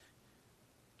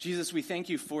Jesus, we thank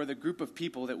you for the group of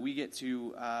people that we get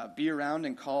to be around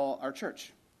and call our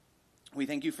church. We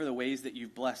thank you for the ways that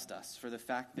you've blessed us, for the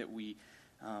fact that we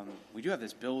do have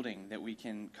this building that we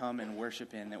can come and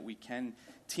worship in, that we can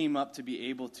team up to be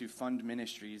able to fund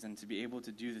ministries and to be able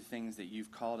to do the things that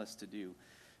you've called us to do.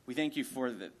 We thank you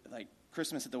for the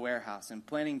Christmas at the warehouse and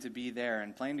planning to be there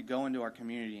and planning to go into our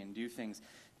community and do things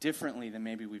differently than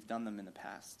maybe we've done them in the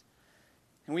past.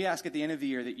 And we ask at the end of the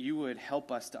year that you would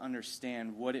help us to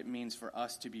understand what it means for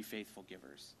us to be faithful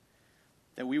givers.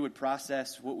 That we would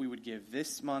process what we would give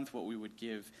this month, what we would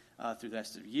give through the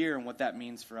rest of the year, and what that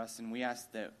means for us. And we ask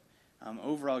that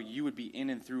overall you would be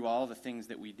in and through all the things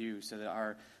that we do so that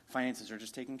our finances are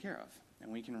just taken care of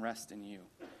and we can rest in you.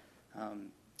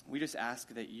 We just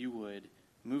ask that you would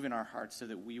move in our hearts so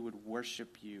that we would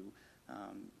worship you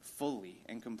fully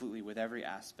and completely with every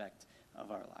aspect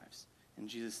of our lives. In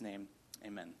Jesus' name,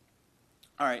 amen.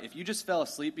 All right, if you just fell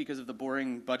asleep because of the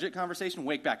boring budget conversation,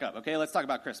 wake back up, okay? Let's talk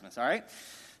about Christmas, all right?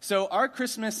 So our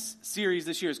Christmas series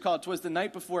this year is called 'Twas the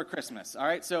Night Before Christmas, all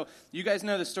right? So you guys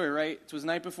know the story, right? 'Twas the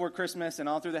night before Christmas, and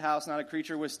all through the house, not a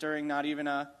creature was stirring, not even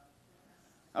a...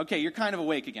 Okay, you're kind of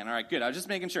awake again. All right, good. I was just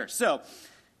making sure. So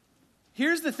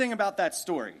here's the thing about that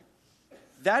story.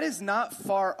 That is not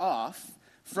far off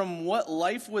from what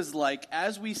life was like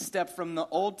as we step from the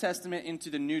Old Testament into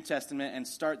the New Testament and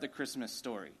start the Christmas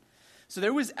story. So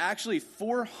there was actually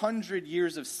 400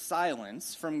 years of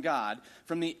silence from God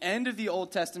from the end of the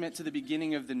Old Testament to the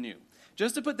beginning of the New.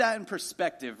 Just to put that in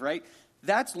perspective, right?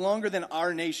 That's longer than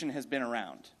our nation has been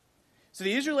around. So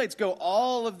the Israelites go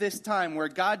all of this time where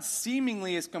God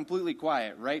seemingly is completely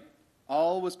quiet, right?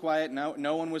 All was quiet,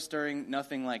 no one was stirring,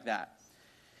 nothing like that.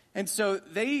 And so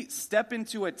they step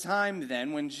into a time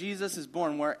then when Jesus is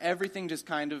born where everything just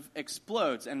kind of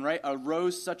explodes and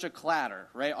arose such a clatter,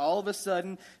 right? All of a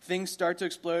sudden things start to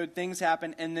explode, things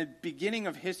happen, and the beginning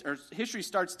of history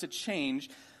starts to change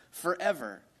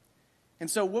forever.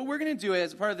 And so what we're going to do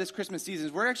as part of this Christmas season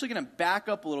is we're actually going to back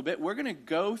up a little bit. We're going to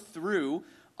go through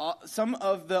some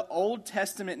of the Old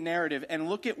Testament narrative and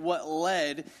look at what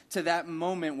led to that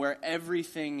moment where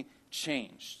everything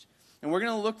changed. And we're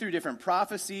going to look through different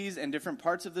prophecies and different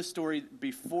parts of the story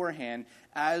beforehand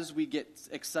as we get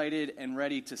excited and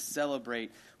ready to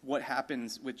celebrate what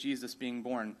happens with Jesus being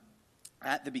born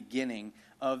at the beginning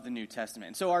of the New Testament.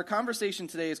 And so our conversation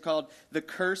today is called The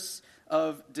Curse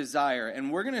of Desire.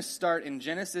 And we're going to start in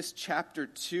Genesis chapter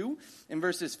 2 in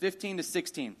verses 15 to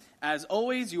 16. As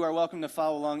always, you are welcome to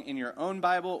follow along in your own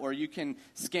Bible, or you can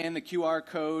scan the QR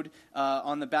code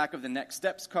on the back of the Next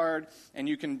Steps card, and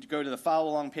you can go to the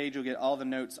follow along page. You'll get all the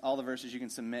notes, all the verses. You can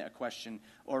submit a question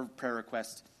or prayer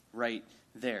request right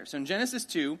there. So in Genesis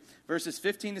 2, verses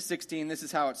 15 to 16, this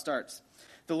is how it starts.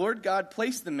 The Lord God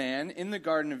placed the man in the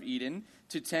Garden of Eden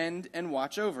to tend and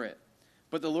watch over it.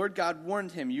 But the Lord God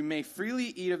warned him, you may freely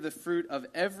eat of the fruit of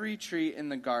every tree in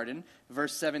the garden,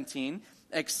 verse 17,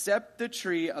 except the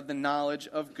tree of the knowledge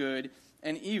of good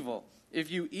and evil.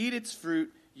 If you eat its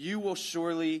fruit, you will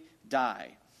surely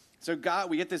die. So God,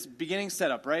 we get this beginning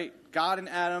setup, right? God and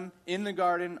Adam in the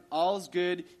garden, all's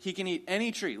good. He can eat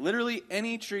any tree, literally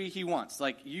any tree he wants.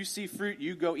 Like you see fruit,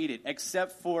 you go eat it,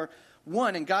 except for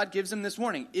one. And God gives him this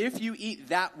warning. If you eat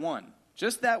that one,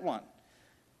 just that one,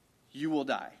 you will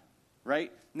die.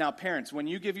 Right? Now, parents, when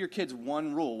you give your kids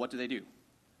one rule, what do?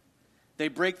 They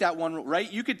break that one rule,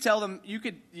 right? You could tell them, you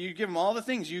give them all the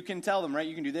things you can tell them, right?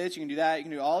 You can do this, you can do that, you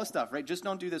can do all this stuff, right? Just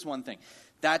don't do this one thing.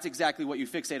 That's exactly what you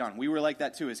fixate on. We were like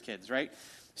that too as kids, right?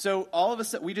 So all of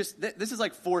us, this is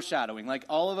like foreshadowing. Like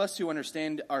all of us who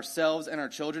understand ourselves and our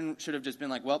children should have just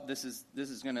been like, well, this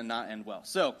is going to not end well.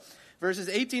 So verses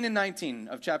 18 and 19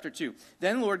 of chapter 2.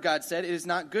 Then Lord God said, it is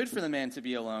not good for the man to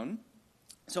be alone,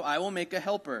 so I will make a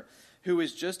helper who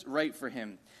is just right for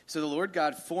him. So the Lord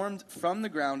God formed from the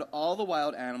ground all the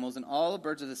wild animals and all the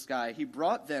birds of the sky. He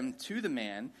brought them to the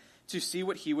man to see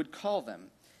what he would call them.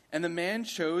 And the man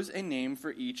chose a name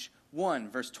for each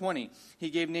one. Verse 20, he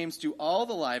gave names to all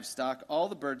the livestock, all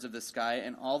the birds of the sky,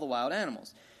 and all the wild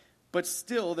animals. But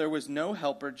still there was no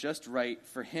helper just right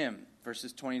for him.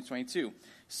 Verses 20 and 22.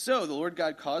 So the Lord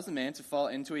God caused the man to fall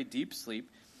into a deep sleep.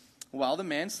 While the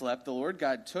man slept, the Lord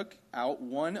God took out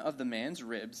one of the man's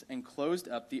ribs and closed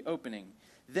up the opening.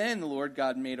 Then the Lord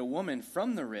God made a woman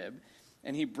from the rib,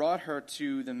 and he brought her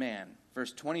to the man.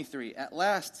 Verse 23, at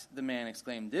last the man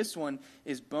exclaimed, this one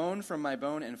is bone from my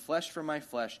bone and flesh from my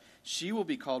flesh. She will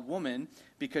be called woman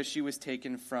because she was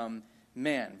taken from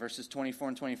man. Verses 24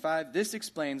 and 25, this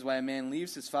explains why a man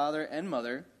leaves his father and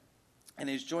mother and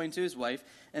is joined to his wife,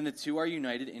 and the two are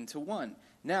united into one.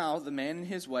 Now the man and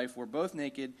his wife were both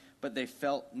naked, but they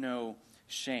felt no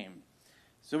shame.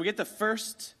 So we get the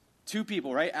first two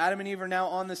people, right? Adam and Eve are now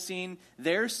on the scene.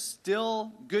 They're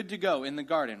still good to go in the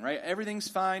garden, right? Everything's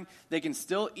fine. They can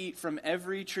still eat from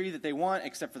every tree that they want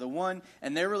except for the one,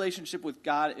 and their relationship with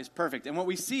God is perfect. And what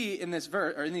we see in this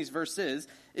verse, or in these verses,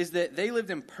 is that they lived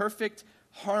in perfect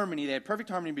harmony. They had perfect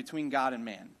harmony between God and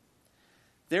man.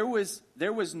 There was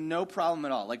no problem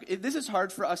at all. Like, this is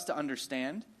hard for us to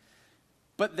understand,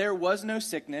 but there was no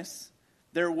sickness.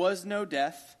 There was no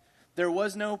death. There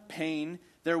was no pain.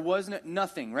 There was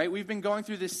nothing, right? We've been going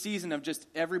through this season of just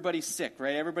everybody's sick,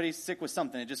 right? Everybody's sick with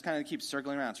something. It just kind of keeps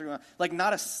circling around. Like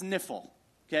not a sniffle,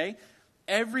 okay?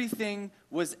 Everything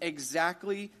was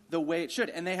exactly the way it should.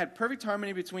 And they had perfect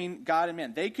harmony between God and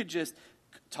man. They could just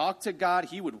talk to God.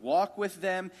 He would walk with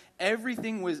them.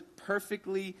 Everything was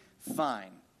perfectly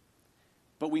fine.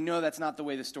 But we know that's not the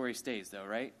way the story stays, though,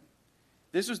 right?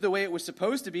 This was the way it was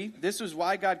supposed to be. This was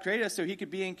why God created us, so he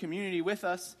could be in community with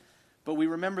us. But we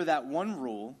remember that one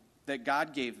rule that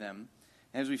God gave them.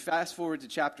 And as we fast forward to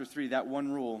chapter 3, that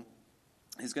one rule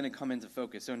is going to come into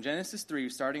focus. So in Genesis 3,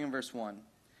 starting in verse 1, it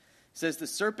says, "The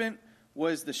serpent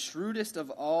was the shrewdest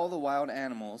of all the wild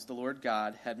animals the Lord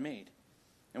God had made.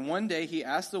 And one day he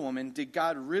asked the woman, 'Did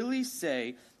God really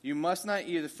say you must not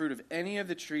eat of the fruit of any of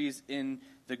the trees in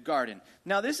the garden?'"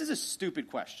 Now this is a stupid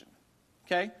question.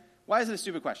 Okay? Why is it a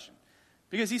stupid question?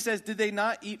 Because he says, can they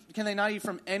not eat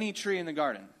from any tree in the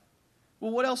garden?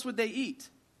 Well, what else would they eat?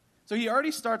 So he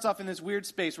already starts off in this weird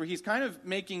space where he's kind of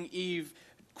making Eve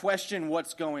question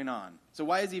what's going on. So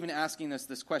why is he even asking us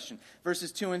this question?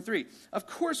 Verses 2 and 3. "Of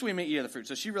course we may eat of the fruit."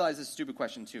 So she realized this stupid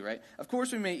question too, right? "Of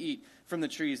course we may eat from the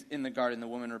trees in the garden," the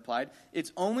woman replied.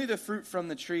 "It's only the fruit from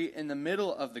the tree in the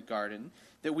middle of the garden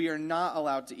that we are not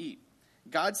allowed to eat.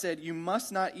 God said, 'You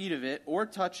must not eat of it or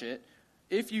touch it.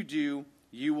 If you do,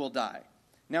 you will die.'"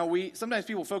 Now, sometimes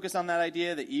people focus on that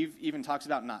idea that Eve even talks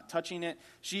about not touching it.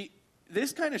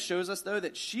 This kind of shows us, though,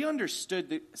 that she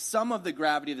understood some of the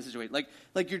gravity of the situation.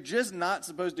 Like you're just not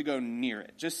supposed to go near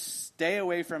it. Just stay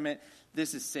away from it.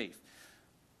 This is safe.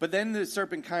 But then the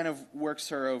serpent kind of works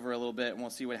her over a little bit, and we'll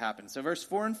see what happens. So verse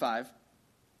 4 and 5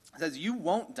 says, "You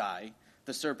won't die,"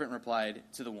 the serpent replied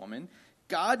to the woman.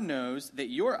 "God knows that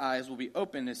your eyes will be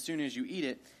opened as soon as you eat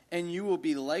it, and you will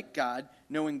be like God,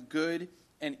 knowing good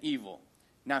and evil."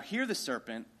 Now here the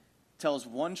serpent tells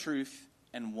one truth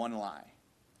and one lie.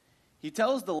 He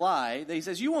tells the lie that he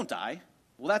says, "You won't die."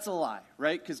 Well, that's a lie,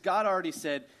 right? Because God already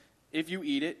said, if you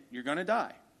eat it, you're going to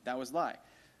die. That was lie.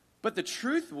 But the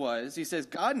truth was, he says,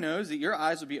 God knows that your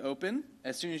eyes will be open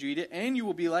as soon as you eat it, and you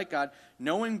will be like God,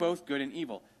 knowing both good and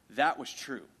evil. That was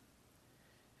true.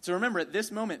 So remember, at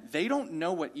this moment, they don't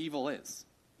know what evil is.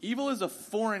 Evil is a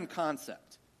foreign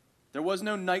concept. There was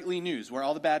no nightly news where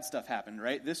all the bad stuff happened,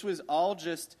 right? This was all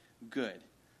just good.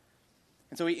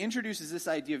 And so he introduces this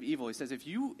idea of evil. He says, if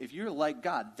you're like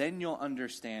God, then you'll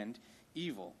understand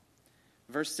evil.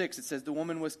 Verse 6, it says, "The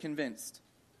woman was convinced.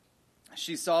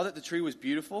 She saw that the tree was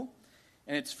beautiful,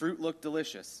 and its fruit looked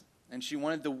delicious, and she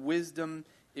wanted the wisdom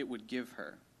it would give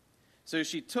her. So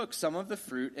she took some of the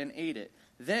fruit and ate it.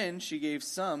 Then she gave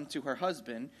some to her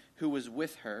husband who was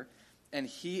with her, and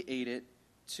he ate it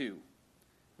too."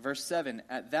 Verse 7,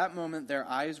 "At that moment their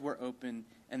eyes were open,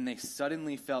 and they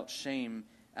suddenly felt shame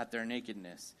at their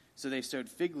nakedness. So they sewed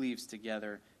fig leaves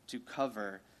together to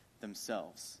cover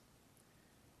themselves."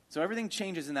 So everything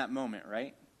changes in that moment,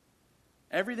 right?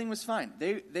 Everything was fine.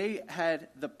 They had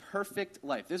the perfect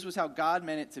life. This was how God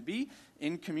meant it to be,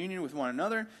 in communion with one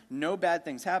another, no bad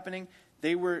things happening.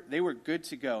 They were good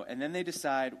to go. And then they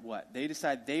decide what? They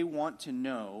decide they want to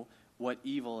know what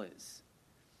evil is.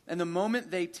 And the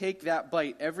moment they take that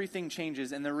bite, everything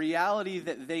changes, and the reality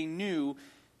that they knew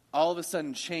all of a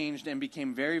sudden changed and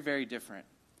became very, very different.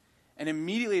 And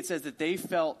immediately it says that they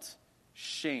felt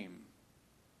shame.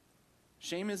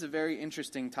 Shame is a very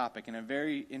interesting topic and a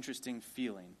very interesting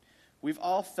feeling. We've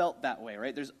all felt that way,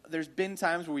 right? There's been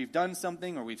times where we've done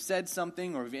something or we've said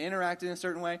something or we've interacted in a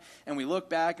certain way, and we look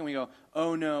back and we go,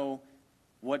 "Oh no,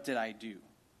 what did I do?"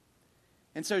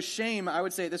 And so shame, I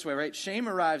would say it this way, right? Shame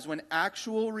arrives when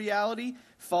actual reality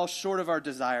falls short of our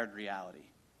desired reality.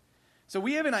 So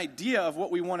we have an idea of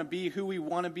what we want to be, who we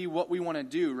want to be, what we want to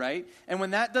do, right? And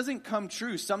when that doesn't come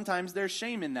true, sometimes there's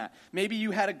shame in that. Maybe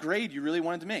you had a grade you really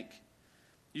wanted to make.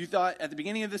 You thought at the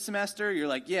beginning of the semester, you're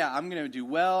like, yeah, I'm going to do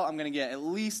well. I'm going to get at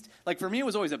least, like for me it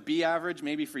was always a B average.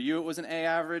 Maybe for you it was an A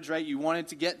average, right? You wanted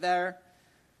to get there.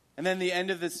 And then the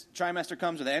end of this trimester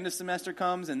comes or the end of semester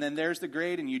comes, and then there's the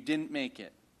grade and you didn't make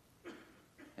it.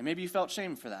 And maybe you felt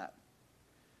shame for that.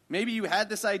 Maybe you had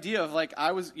this idea of like,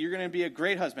 you're going to be a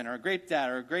great husband or a great dad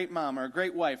or a great mom or a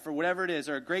great wife or whatever it is,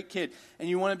 or a great kid, and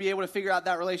you want to be able to figure out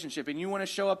that relationship, and you want to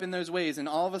show up in those ways, and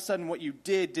all of a sudden what you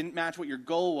did didn't match what your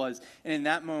goal was, and in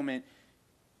that moment,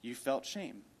 you felt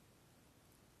shame.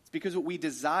 It's because what we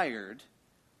desired,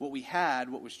 what we had,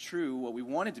 what was true, what we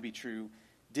wanted to be true,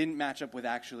 didn't match up with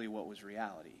actually what was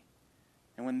reality.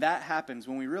 And when that happens,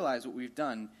 when we realize what we've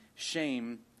done,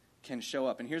 shame can show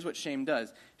up. And here's what shame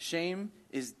does. Shame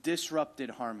is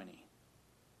disrupted harmony.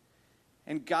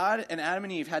 And God and Adam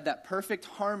and Eve had that perfect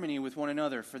harmony with one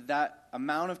another for that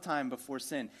amount of time before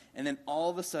sin. And then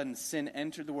all of a sudden, sin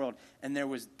entered the world, and there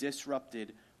was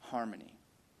disrupted harmony.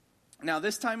 Now,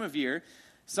 this time of year,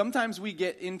 sometimes we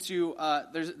get into,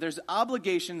 there's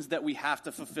obligations that we have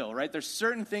to fulfill, right? There's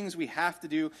certain things we have to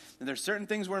do, and there's certain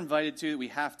things we're invited to that we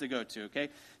have to go to, okay?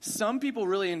 Some people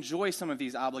really enjoy some of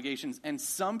these obligations, and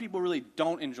some people really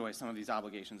don't enjoy some of these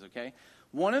obligations, okay?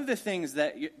 One of the things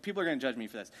that, people are going to judge me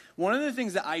for this, one of the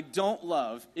things that I don't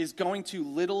love is going to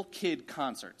little kid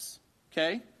concerts,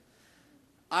 okay?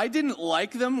 I didn't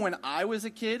like them when I was a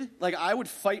kid. Like, I would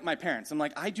fight my parents. I'm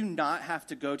like, I do not have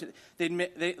to go to...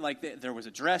 there was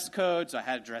a dress code, so I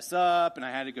had to dress up, and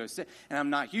I had to go sit. And I'm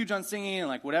not huge on singing and,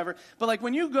 like, whatever. But, like,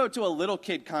 when you go to a little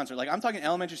kid concert, like, I'm talking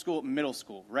elementary school, middle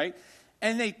school, right?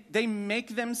 And they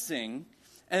make them sing.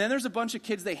 And then there's a bunch of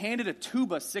kids, they handed a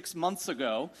tuba 6 months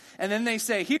ago. And then they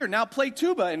say, here, now play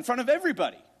tuba in front of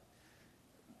everybody.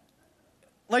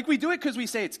 Like, we do it because we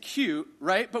say it's cute,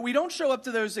 right? But we don't show up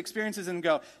to those experiences and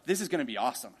go, this is going to be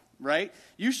awesome, right?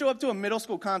 You show up to a middle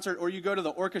school concert or you go to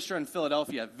the orchestra in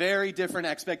Philadelphia, very different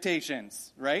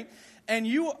expectations, right? And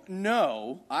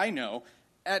I know,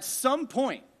 at some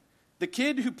point, the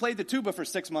kid who played the tuba for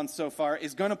 6 months so far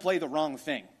is going to play the wrong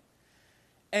thing.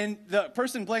 And the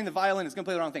person playing the violin is going to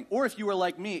play the wrong thing. Or if you were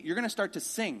like me, you're going to start to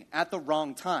sing at the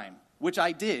wrong time, which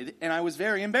I did, and I was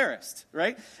very embarrassed,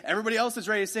 right? Everybody else is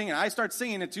ready to sing, and I start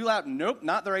singing it too loud. Nope,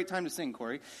 not the right time to sing,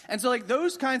 Corey. And so, like,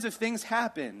 those kinds of things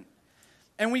happen.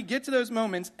 And we get to those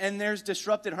moments, and there's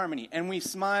disrupted harmony. And we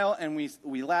smile, and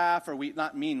we laugh, or we,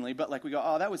 not meanly, but like we go,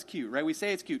 oh, that was cute, right? We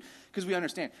say it's cute because we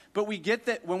understand. But we get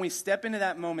that when we step into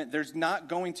that moment, there's not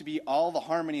going to be all the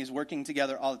harmonies working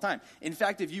together all the time. In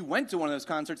fact, if you went to one of those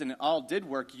concerts and it all did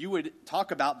work, you would talk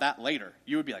about that later.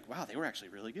 You would be like, wow, they were actually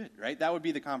really good, right? That would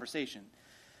be the conversation.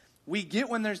 We get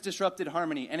when there's disrupted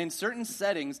harmony, and in certain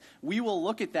settings, we will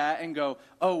look at that and go,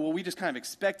 oh, well, we just kind of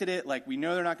expected it, like we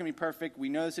know they're not going to be perfect, we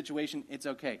know the situation, it's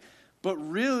okay. But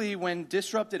really, when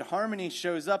disrupted harmony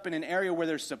shows up in an area where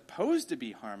there's supposed to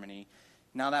be harmony,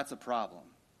 now that's a problem.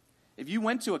 If you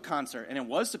went to a concert and it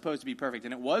was supposed to be perfect,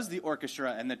 and it was the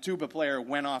orchestra and the tuba player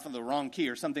went off of the wrong key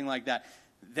or something like that,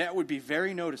 that would be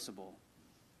very noticeable.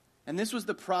 And this was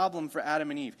the problem for Adam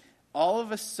and Eve. All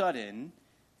of a sudden,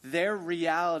 their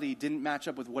reality didn't match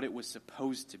up with what it was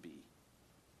supposed to be.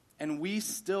 And we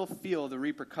still feel the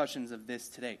repercussions of this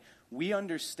today. We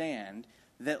understand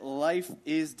that life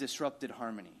is disrupted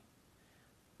harmony.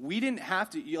 We don't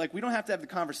have to have the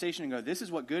conversation and go, this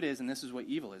is what good is and this is what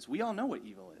evil is. We all know what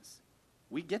evil is.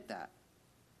 We get that.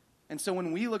 And so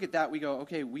when we look at that, we go,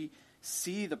 okay, we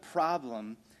see the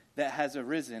problem that has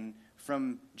arisen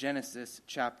from Genesis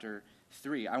chapter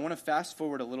 3. I want to fast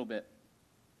forward a little bit.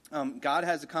 God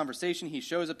has a conversation. He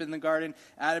shows up in the garden.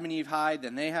 Adam and Eve hide.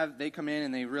 Then they come in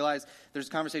and they realize there's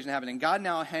a conversation happening. God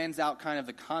now hands out kind of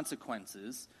the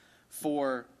consequences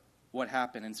for what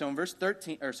happened. And so in verse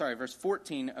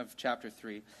 14 of chapter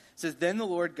 3, it says, "Then the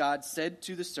Lord God said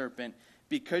to the serpent,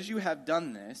 because you have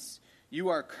done this, you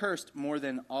are cursed more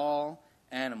than all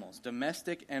animals,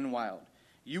 domestic and wild.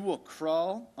 You will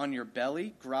crawl on your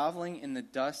belly, groveling in the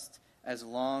dust as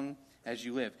long as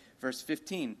you live." Verse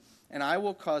 15, "And I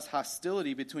will cause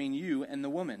hostility between you and the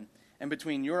woman, and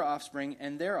between your offspring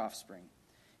and their offspring.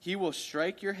 He will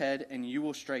strike your head, and you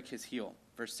will strike his heel."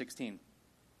 Verse 16,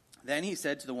 "Then he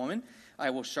said to the woman, I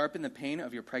will sharpen the pain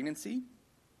of your pregnancy,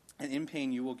 and in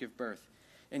pain you will give birth.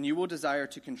 And you will desire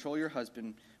to control your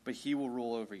husband, but he will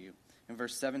rule over you." In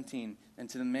verse 17, "And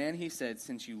to the man he said,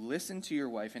 since you listened to your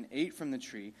wife and ate from the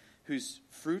tree, whose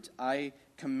fruit I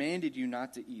commanded you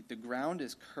not to eat, the ground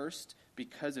is cursed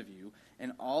because of you,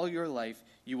 and all your life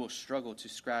you will struggle to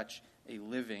scratch a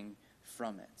living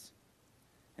from it."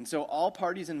 And so all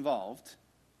parties involved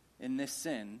in this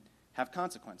sin have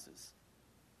consequences.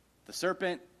 The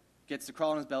serpent gets to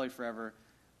crawl on his belly forever.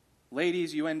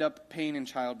 Ladies, you end up pain in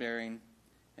childbearing.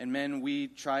 And men, we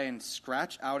try and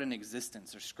scratch out an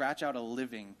existence or scratch out a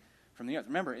living from the earth.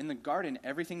 Remember, in the garden,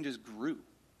 everything just grew.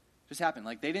 Just happened.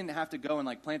 Like, they didn't have to go and,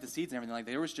 like, plant the seeds and everything. Like,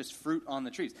 there was just fruit on the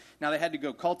trees. Now, they had to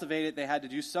go cultivate it. They had to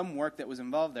do some work that was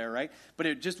involved there, right? But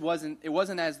it just wasn't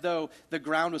as though the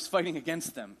ground was fighting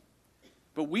against them.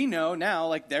 But we know now,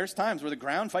 like, there's times where the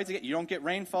ground fights against you. You don't get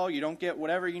rainfall. You don't get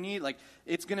whatever you need. Like,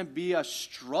 it's going to be a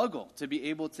struggle to be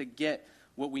able to get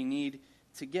what we need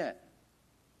to get.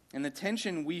 And the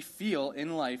tension we feel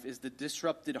in life is the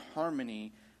disrupted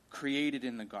harmony created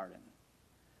in the garden.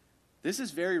 This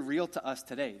is very real to us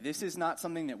today. This is not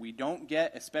something that we don't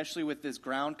get, especially with this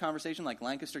ground conversation like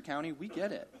Lancaster County. We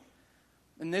get it.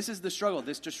 And this is the struggle,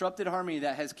 this disrupted harmony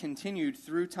that has continued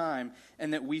through time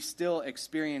and that we still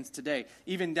experience today,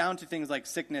 even down to things like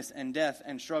sickness and death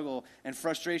and struggle and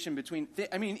frustration between,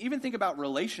 even think about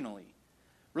relationally.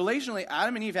 Relationally,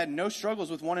 Adam and Eve had no struggles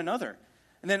with one another.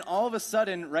 And then all of a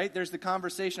sudden, right, there's the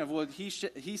conversation of, well, he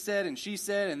said and she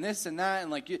said and this and that, and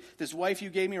like this wife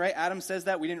you gave me, right? Adam says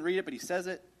that. We didn't read it, but he says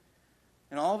it.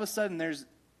 And all of a sudden, there's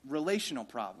relational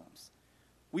problems.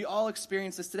 We all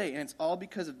experience this today, and it's all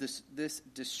because of this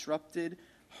disrupted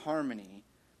harmony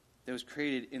that was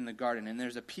created in the garden. And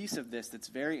there's a piece of this that's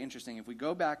very interesting. If we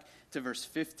go back to verse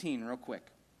 15 real quick,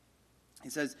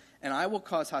 he says, and I will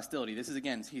cause hostility. This is,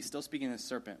 again, he's still speaking to the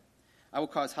serpent. I will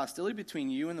cause hostility between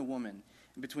you and the woman,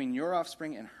 and between your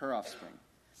offspring and her offspring.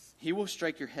 He will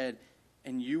strike your head,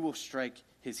 and you will strike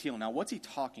his heel. Now, what's he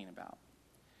talking about?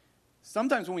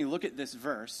 Sometimes when we look at this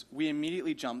verse, we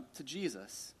immediately jump to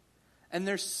Jesus. And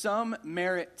there's some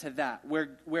merit to that,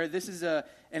 where this is an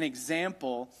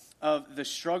example of the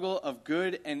struggle of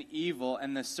good and evil,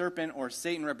 and the serpent, or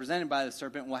Satan represented by the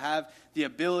serpent, will have the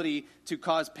ability to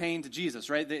cause pain to Jesus,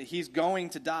 right? That he's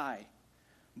going to die.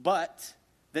 But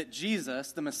that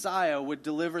Jesus, the Messiah, would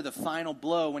deliver the final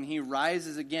blow when he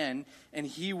rises again, and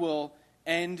he will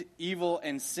end evil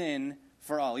and sin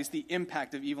for all, at least the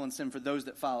impact of evil and sin for those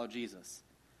that follow Jesus.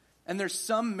 And there's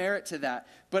some merit to that,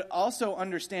 but also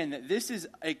understand that this is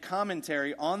a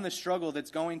commentary on the struggle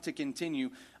that's going to continue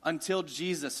until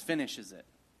Jesus finishes it.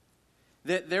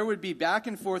 That there would be back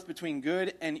and forth between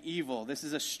good and evil. This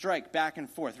is a strike back and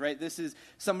forth, right? This is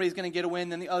somebody's going to get a win,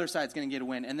 then the other side's going to get a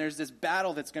win. And there's this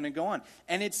battle that's going to go on.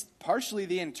 And it's partially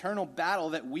the internal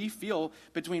battle that we feel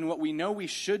between what we know we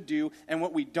should do and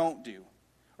what we don't do.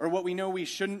 Or what we know we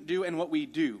shouldn't do and what we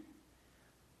do.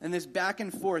 And this back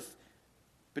and forth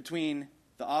between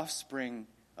the offspring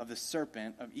of the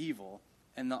serpent, of evil,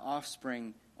 and the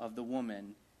offspring of the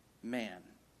woman, man.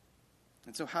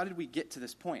 And so how did we get to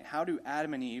this point? How do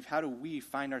Adam and Eve, how do we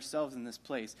find ourselves in this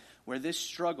place where this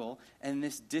struggle and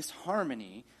this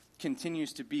disharmony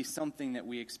continues to be something that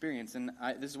we experience? And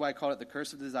this is why I call it the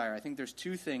curse of desire. I think there's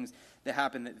two things that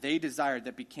happened that they desired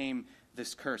that became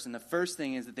this curse. And the first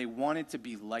thing is that they wanted to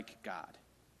be like God.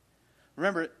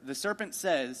 Remember, the serpent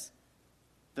says,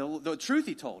 the truth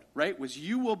he told, right, was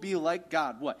you will be like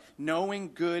God. What?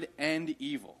 Knowing good and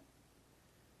evil.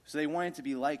 So they wanted to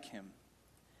be like him.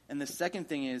 And the second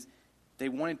thing is they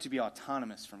wanted to be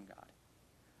autonomous from God.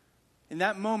 In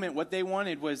that moment, what they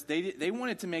wanted was they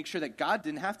wanted to make sure that God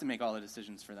didn't have to make all the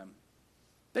decisions for them.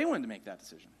 They wanted to make that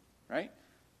decision, right?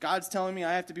 God's telling me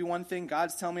I have to be one thing.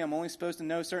 God's telling me I'm only supposed to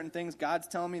know certain things. God's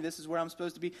telling me this is where I'm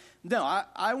supposed to be. No,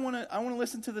 I want to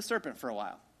listen to the serpent for a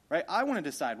while, right? I want to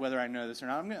decide whether I know this or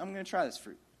not. I'm going to try this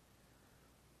fruit.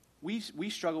 We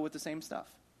struggle with the same stuff.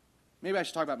 Maybe I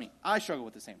should talk about me. I struggle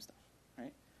with the same stuff,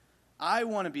 right? I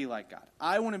want to be like God.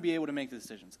 I want to be able to make the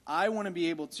decisions. I want to be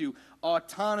able to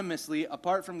autonomously,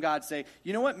 apart from God, say,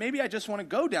 you know what, maybe I just want to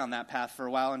go down that path for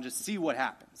a while and just see what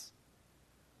happens.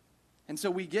 And so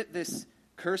we get this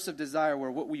curse of desire where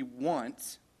what we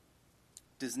want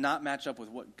does not match up with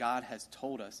what God has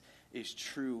told us is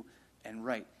true and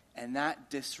right. And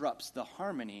that disrupts the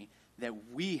harmony that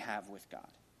we have with God.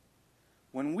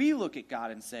 When we look at God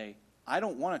and say, I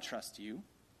don't want to trust you,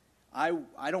 I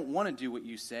don't want to do what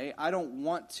you say, I don't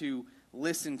want to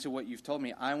listen to what you've told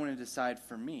me, I want to decide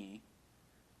for me,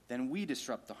 then we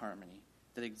disrupt the harmony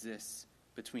that exists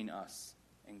between us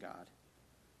and God.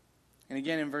 And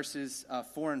again in verses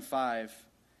 4 and 5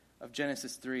 of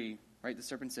Genesis 3, right, the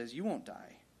serpent says, you won't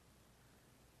die.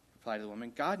 Reply to the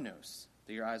woman, God knows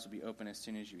that your eyes will be open as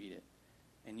soon as you eat it,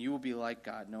 and you will be like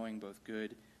God, knowing both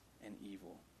good and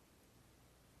evil.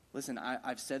 Listen,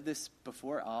 I've said this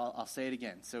before, I'll say it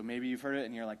again. So maybe you've heard it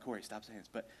and you're like, Corey, stop saying this.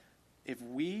 But if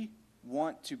we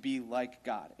want to be like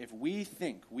God, if we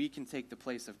think we can take the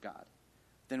place of God,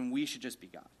 then we should just be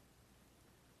God.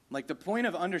 Like the point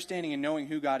of understanding and knowing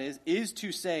who God is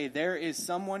to say there is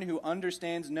someone who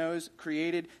understands, knows,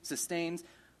 created, sustains,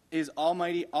 is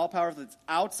almighty, all-powerful, that's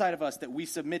outside of us that we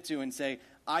submit to and say,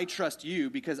 I trust you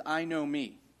because I know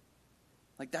me.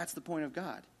 Like that's the point of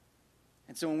God.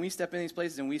 And so when we step in these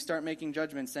places and we start making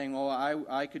judgments saying, well,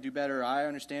 I could do better, I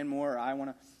understand more,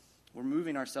 we're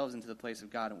moving ourselves into the place of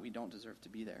God, and we don't deserve to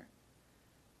be there.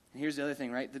 And here's the other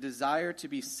thing, right? The desire to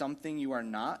be something you are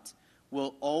not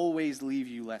will always leave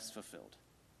you less fulfilled.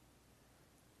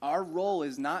 Our role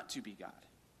is not to be God.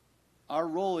 Our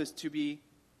role is to be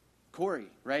Corey,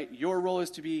 right? Your role is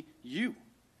to be you.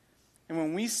 And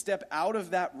when we step out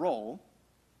of that role,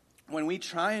 when we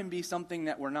try and be something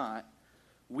that we're not,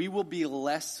 we will be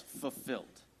less fulfilled.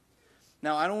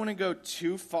 Now, I don't want to go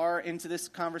too far into this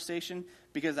conversation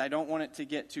because I don't want it to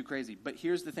get too crazy. But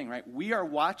here's the thing, right? We are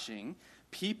watching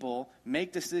people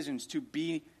make decisions to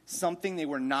be something they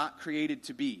were not created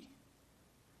to be.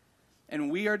 And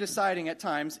we are deciding at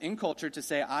times in culture to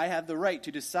say, I have the right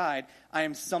to decide I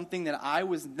am something that I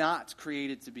was not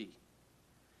created to be.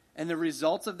 And the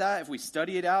results of that, if we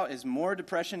study it out, is more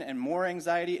depression and more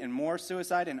anxiety and more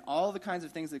suicide and all the kinds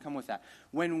of things that come with that.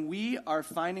 When we are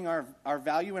finding our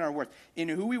value and our worth in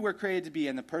who we were created to be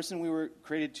and the person we were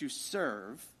created to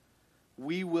serve,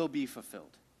 we will be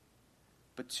fulfilled.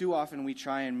 But too often we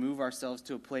try and move ourselves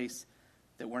to a place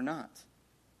that we're not.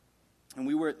 And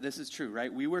this is true,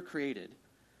 right? We were created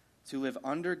to live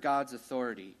under God's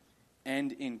authority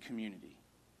and in community.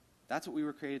 That's what we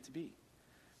were created to be.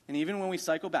 And even when we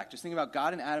cycle back, just think about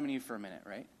God and Adam and Eve for a minute,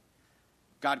 right?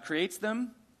 God creates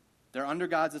them. They're under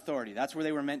God's authority. That's where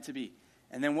they were meant to be.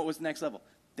 And then what was the next level?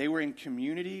 They were in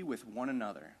community with one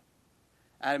another.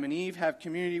 Adam and Eve have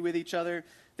community with each other.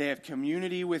 They have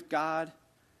community with God.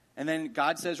 And then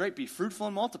God says, right, be fruitful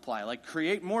and multiply. Like,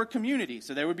 create more community.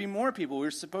 So there would be more people.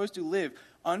 We're supposed to live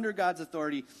under God's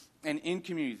authority and in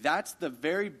community. That's the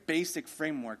very basic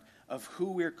framework of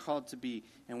who we're called to be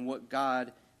and what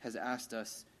God has asked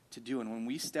us to do. And when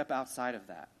we step outside of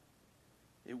that,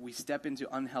 we step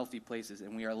into unhealthy places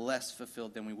and we are less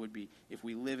fulfilled than we would be if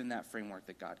we live in that framework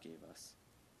that God gave us.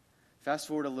 Fast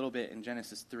forward a little bit in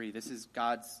Genesis 3. This is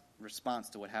God's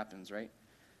response to what happens, right?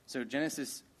 So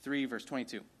Genesis 3, verse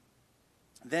 22.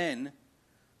 Then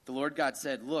the Lord God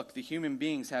said, look, the human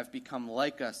beings have become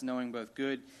like us, knowing both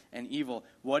good and evil.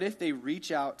 What if they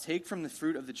reach out, take from the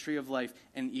fruit of the tree of life,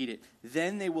 and eat it?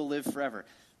 Then they will live forever.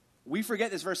 We forget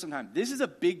this verse sometimes. This is a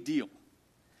big deal.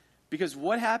 Because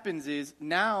what happens is,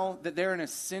 now that they're in a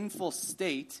sinful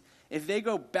state, if they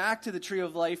go back to the tree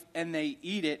of life and they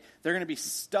eat it, they're going to be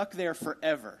stuck there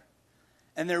forever.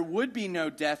 And there would be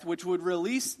no death, which would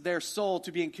release their soul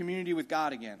to be in community with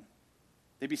God again.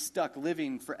 They'd be stuck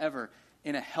living forever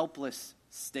in a helpless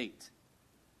state.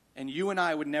 And you and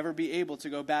I would never be able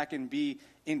to go back and be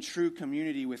in true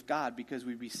community with God because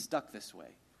we'd be stuck this way.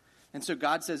 And so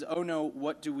God says, oh no,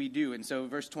 what do we do? And so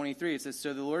verse 23, it says,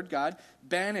 so the Lord God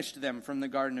banished them from the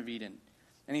Garden of Eden.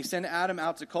 And he sent Adam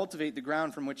out to cultivate the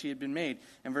ground from which he had been made.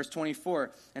 And verse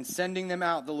 24, and sending them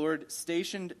out, the Lord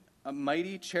stationed a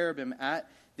mighty cherubim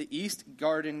at the east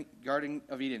garden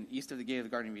of Eden, east of the gate of the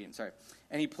Garden of Eden,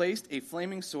 And he placed a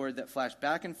flaming sword that flashed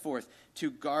back and forth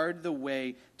to guard the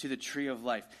way to the tree of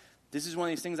life. This is one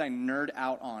of these things I nerd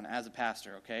out on as a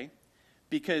pastor, okay?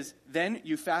 Because then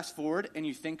you fast forward and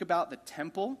you think about the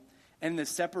temple and the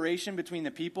separation between the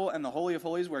people and the Holy of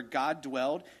Holies where God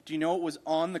dwelled. Do you know what was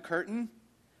on the curtain?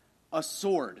 A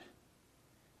sword.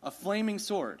 A flaming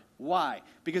sword. Why?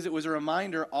 Because it was a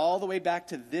reminder all the way back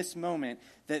to this moment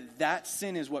that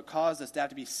sin is what caused us to have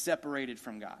to be separated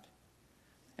from God.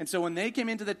 And so when they came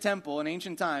into the temple in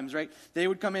ancient times, right, they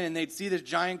would come in and they'd see this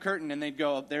giant curtain and they'd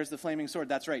go, oh, there's the flaming sword.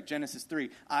 That's right, Genesis 3.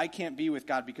 I can't be with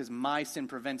God because my sin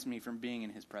prevents me from being in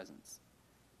his presence.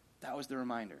 That was the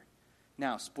reminder.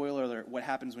 Now, spoiler alert, what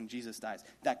happens when Jesus dies?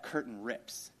 That curtain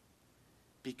rips.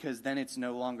 Because then it's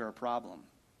no longer a problem.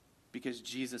 Because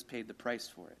Jesus paid the price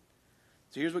for it.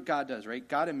 So here's what God does, right?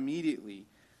 God immediately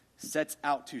sets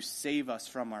out to save us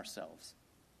from ourselves.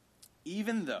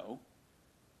 Even though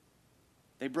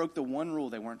they broke the one rule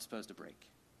they weren't supposed to break.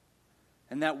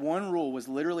 And that one rule was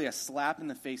literally a slap in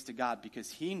the face to God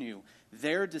because he knew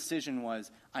their decision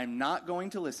was, I'm not going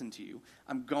to listen to you,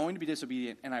 I'm going to be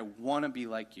disobedient, and I want to be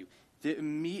like you.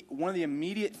 One of the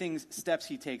immediate steps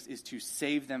he takes is to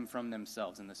save them from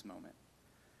themselves in this moment.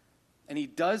 And he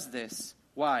does this,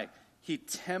 why? He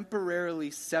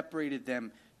temporarily separated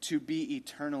them to be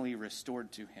eternally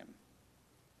restored to him.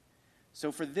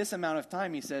 So for this amount of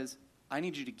time, he says, I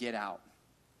need you to get out.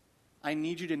 I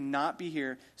need you to not be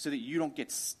here so that you don't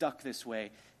get stuck this way.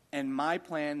 And my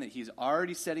plan that he's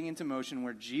already setting into motion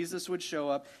where Jesus would show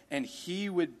up and he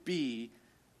would be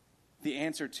the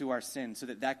answer to our sin so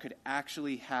that could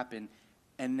actually happen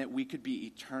and that we could be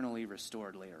eternally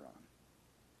restored later on.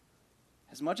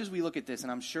 As much as we look at this,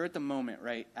 and I'm sure at the moment,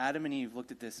 right, Adam and Eve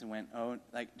looked at this and went, oh,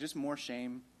 like just more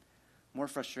shame, more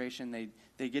frustration.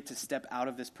 They get to step out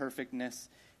of this perfectness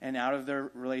and out of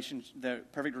the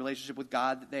perfect relationship with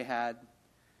God that they had.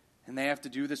 And they have to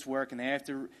do this work, and they have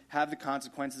to have the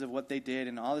consequences of what they did,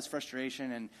 and all this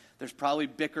frustration, and there's probably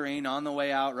bickering on the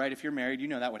way out, right? If you're married, you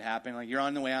know that would happen. Like, you're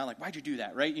on the way out, like, why'd you do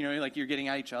that, right? You know, like, you're getting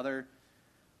at each other.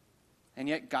 And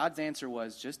yet God's answer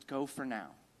was, just go for now,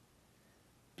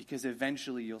 because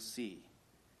eventually you'll see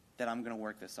that I'm going to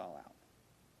work this all out.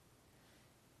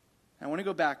 I want to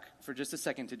go back for just a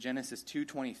second to Genesis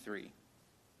 2:23.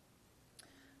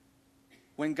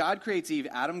 When God creates Eve,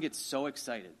 Adam gets so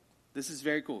excited. This is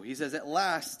very cool. He says, "At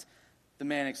last," the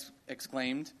man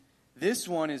exclaimed, "this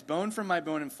one is bone from my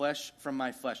bone and flesh from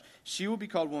my flesh. She will be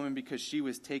called woman because she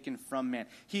was taken from man."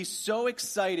 He's so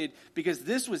excited because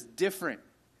this was different,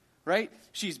 right?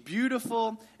 She's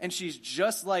beautiful and she's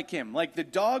just like him. Like, the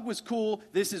dog was cool.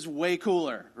 This is way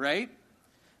cooler, right?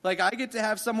 Like, I get to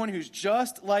have someone who's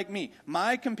just like me,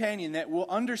 my companion that will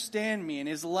understand me and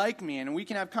is like me, and we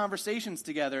can have conversations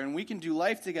together, and we can do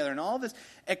life together, and all this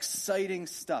exciting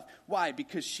stuff. Why?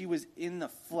 Because she was in the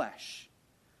flesh.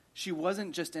 She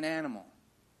wasn't just an animal.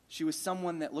 She was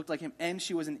someone that looked like him, and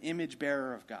she was an image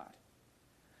bearer of God.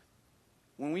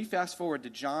 When we fast forward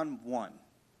to John 1,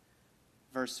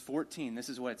 verse 14, this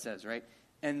is what it says, right?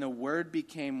 "And the Word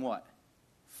became" what?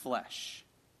 "Flesh,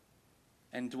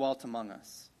 and dwelt among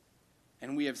us.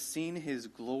 And we have seen his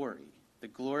glory, the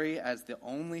glory as the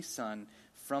only Son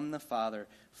from the Father,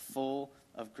 full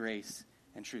of grace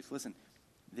and truth." Listen,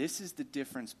 this is the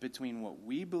difference between what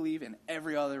we believe and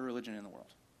every other religion in the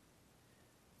world.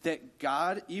 That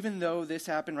God, even though this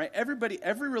happened, right?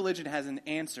 Every religion has an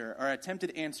answer or attempted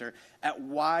answer at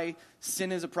why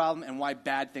sin is a problem and why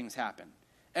bad things happen.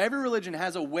 Every religion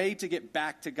has a way to get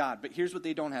back to God, but here's what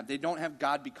they don't have. They don't have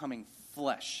God becoming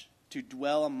flesh to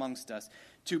dwell amongst us,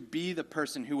 to be the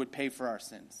person who would pay for our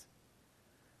sins.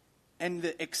 And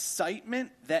the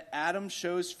excitement that Adam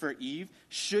shows for Eve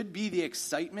should be the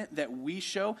excitement that we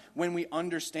show when we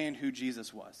understand who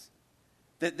Jesus was.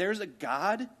 That there's a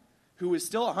God who is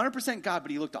still 100% God,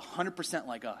 but he looked 100%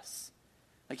 like us.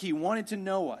 Like, he wanted to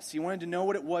know us. He wanted to know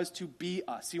what it was to be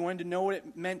us. He wanted to know what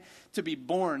it meant to be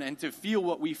born and to feel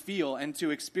what we feel and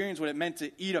to experience what it meant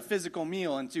to eat a physical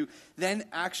meal and to then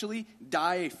actually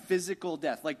die a physical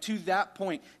death. Like, to that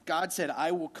point, God said,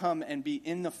 "I will come and be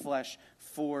in the flesh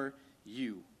for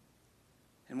you."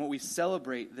 And what we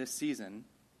celebrate this season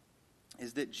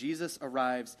is that Jesus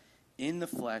arrives in the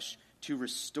flesh to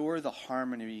restore the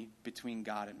harmony between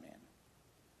God and man.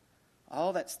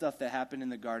 All that stuff that happened in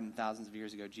the garden thousands of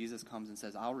years ago, Jesus comes and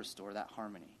says, "I'll restore that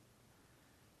harmony."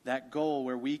 That goal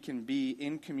where we can be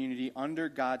in community under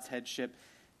God's headship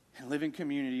and live in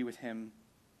community with him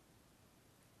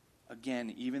again,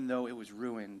 even though it was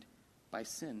ruined by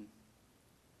sin.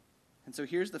 And so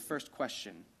here's the first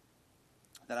question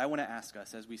that I want to ask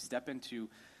us as we step into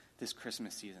this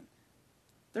Christmas season.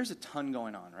 There's a ton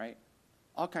going on, right?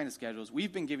 All kinds of schedules.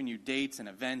 We've been giving you dates and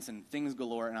events and things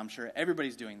galore, and I'm sure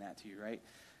everybody's doing that to you, right?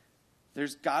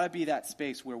 There's got to be that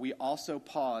space where we also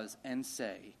pause and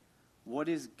say, what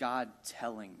is God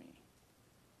telling me?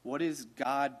 What is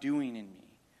God doing in me?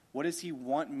 What does he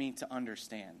want me to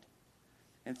understand?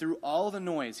 And through all the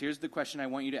noise, here's the question I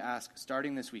want you to ask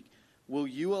starting this week. Will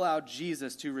you allow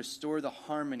Jesus to restore the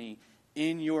harmony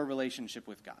in your relationship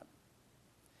with God?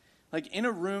 Like, in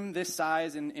a room this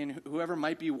size, and whoever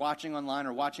might be watching online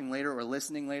or watching later or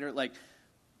listening later, like,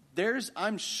 there's,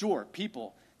 I'm sure,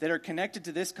 people that are connected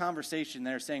to this conversation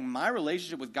that are saying, my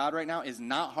relationship with God right now is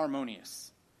not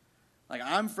harmonious. Like,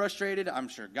 I'm frustrated. I'm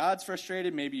sure God's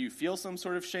frustrated. Maybe you feel some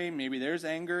sort of shame. Maybe there's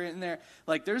anger in there.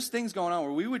 Like, there's things going on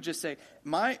where we would just say,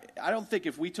 I don't think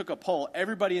if we took a poll,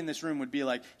 everybody in this room would be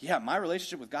like, yeah, my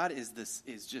relationship with God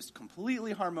is just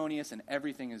completely harmonious and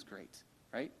everything is great,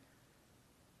 right?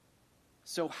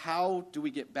 So how do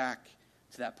we get back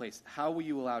to that place? How will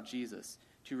you allow Jesus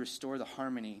to restore the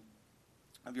harmony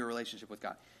of your relationship with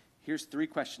God? Here's 3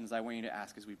 questions I want you to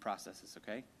ask as we process this,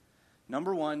 okay?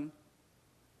 Number 1,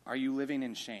 are you living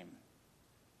in shame?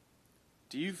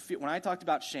 Do you feel, when I talked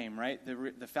about shame, right,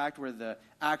 the fact where the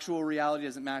actual reality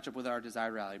doesn't match up with our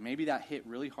desired reality, maybe that hit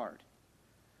really hard.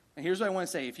 And here's what I want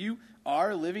to say. If you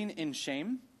are living in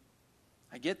shame,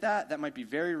 I get that. That might be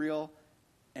very real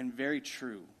and very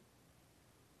true.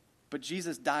 But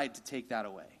Jesus died to take that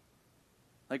away.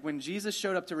 Like, when Jesus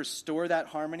showed up to restore that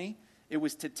harmony, it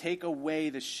was to take away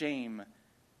the shame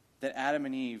that Adam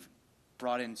and Eve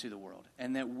brought into the world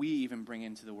and that we even bring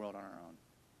into the world on our own.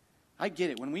 I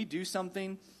get it. When we do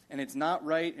something and it's not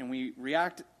right and we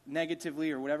react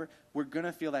negatively or whatever, we're going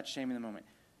to feel that shame in the moment.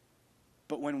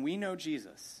 But when we know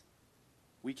Jesus,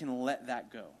 we can let that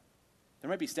go. There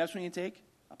might be steps we need to take,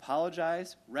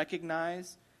 apologize,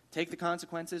 recognize, take the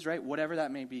consequences, right? Whatever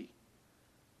that may be.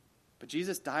 But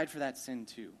Jesus died for that sin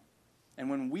too. And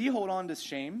when we hold on to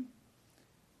shame,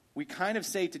 we kind of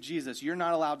say to Jesus, you're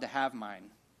not allowed to have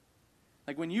mine.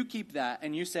 Like when you keep that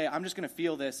and you say, I'm just going to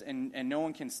feel this and no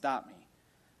one can stop me,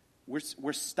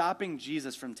 we're stopping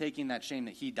Jesus from taking that shame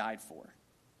that he died for.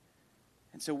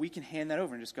 And so we can hand that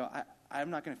over and just go, I'm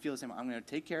not going to feel the same. I'm going to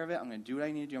take care of it. I'm going to do what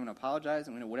I need to do. I'm going to apologize.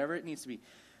 I'm going to whatever it needs to be.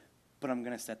 But I'm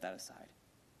going to set that aside.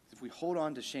 If we hold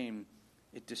on to shame,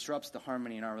 it disrupts the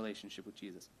harmony in our relationship with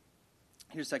Jesus.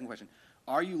 Here's the second question.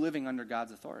 Are you living under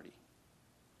God's authority?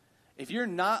 If you're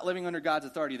not living under God's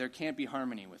authority, there can't be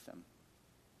harmony with him.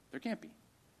 There can't be.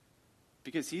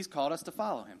 Because he's called us to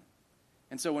follow him.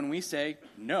 And so when we say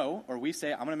no, or we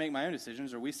say I'm going to make my own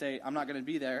decisions, or we say I'm not going to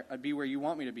be there, I'd be where you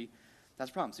want me to be, that's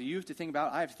a problem. So you have to think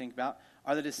about, I have to think about,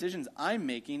 are the decisions I'm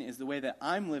making, is the way that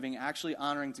I'm living actually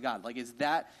honoring to God? Like, is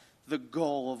that the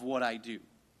goal of what I do?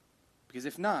 Because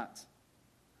if not,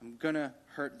 I'm going to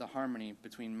hurt the harmony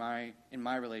between in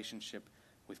my relationship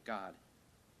with God.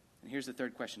 And here's the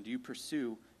third question. Do you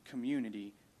pursue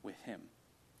community with him?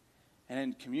 And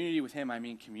in community with him, I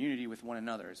mean community with one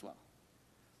another as well.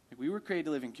 Like we were created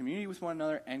to live in community with one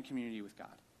another and community with God.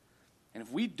 And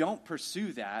if we don't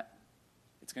pursue that,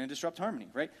 it's going to disrupt harmony,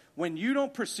 right? When you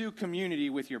don't pursue community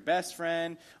with your best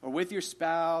friend or with your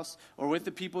spouse or with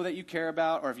the people that you care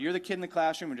about, or if you're the kid in the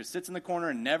classroom who just sits in the corner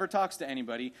and never talks to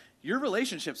anybody, your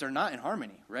relationships are not in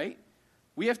harmony, right?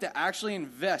 We have to actually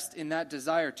invest in that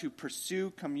desire to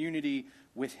pursue community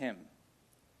with him.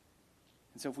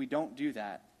 And so if we don't do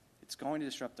that, it's going to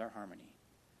disrupt our harmony.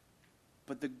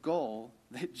 But the goal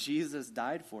that Jesus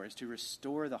died for is to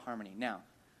restore the harmony. Now,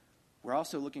 we're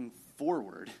also looking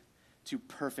forward to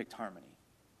perfect harmony,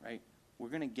 right? We're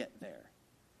going to get there.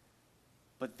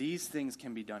 But these things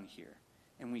can be done here.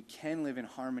 And we can live in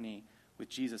harmony with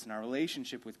Jesus. And our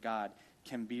relationship with God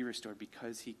can be restored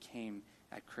because he came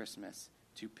at Christmas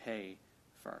to pay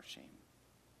for our shame.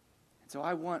 And so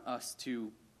I want us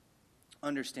to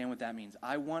understand what that means.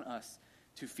 I want us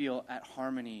to feel at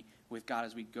harmony with God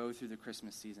as we go through the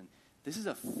Christmas season. This is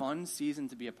a fun season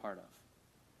to be a part of.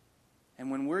 And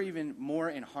when we're even more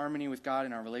in harmony with God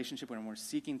in our relationship, when we're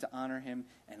seeking to honor him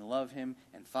and love him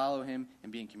and follow him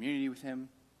and be in community with him,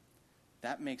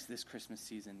 that makes this Christmas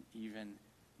season even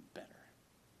better.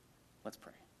 Let's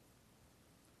pray.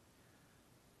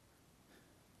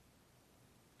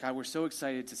 God, we're so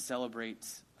excited to celebrate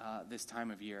this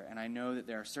time of year. And I know that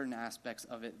there are certain aspects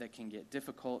of it that can get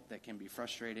difficult, that can be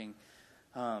frustrating,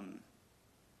 that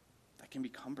can be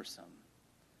cumbersome.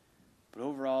 But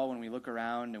overall, when we look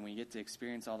around and we get to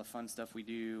experience all the fun stuff we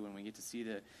do, and we get to see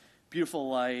the beautiful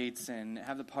lights and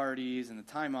have the parties and the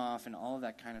time off and all of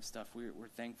that kind of stuff, we're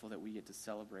thankful that we get to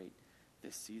celebrate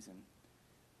this season.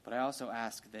 But I also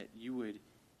ask that you would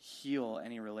heal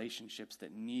any relationships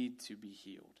that need to be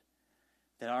healed,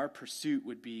 that our pursuit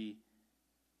would be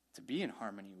to be in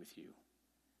harmony with you,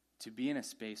 to be in a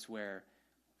space where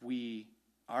we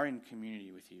are in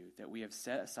community with you, that we have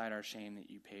set aside our shame that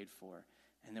you paid for,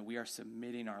 and that we are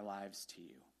submitting our lives to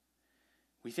you.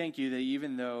 We thank you that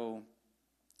even though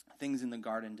things in the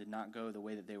garden did not go the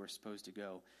way that they were supposed to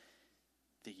go,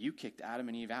 that you kicked Adam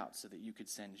and Eve out so that you could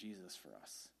send Jesus for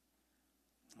us.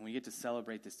 And we get to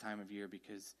celebrate this time of year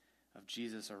because of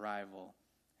Jesus' arrival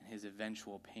and his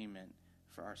eventual payment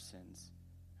for our sins.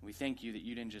 And we thank you that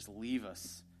you didn't just leave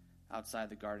us outside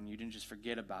the garden. You didn't just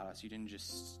forget about us. You didn't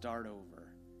just start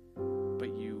over.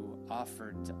 But you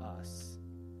offered to us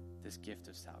this gift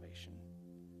of salvation.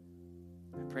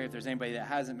 I pray if there's anybody that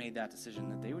hasn't made that decision,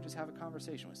 that they would just have a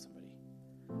conversation with somebody.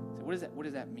 So what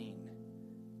does that mean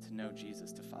to know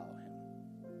Jesus, to follow him?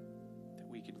 That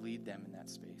we could lead them in that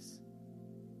space.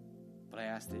 But I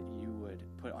ask that you would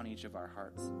put on each of our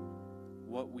hearts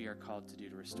what we are called to do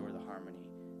to restore the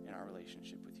harmony in our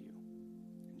relationship with you.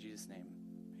 In Jesus' name.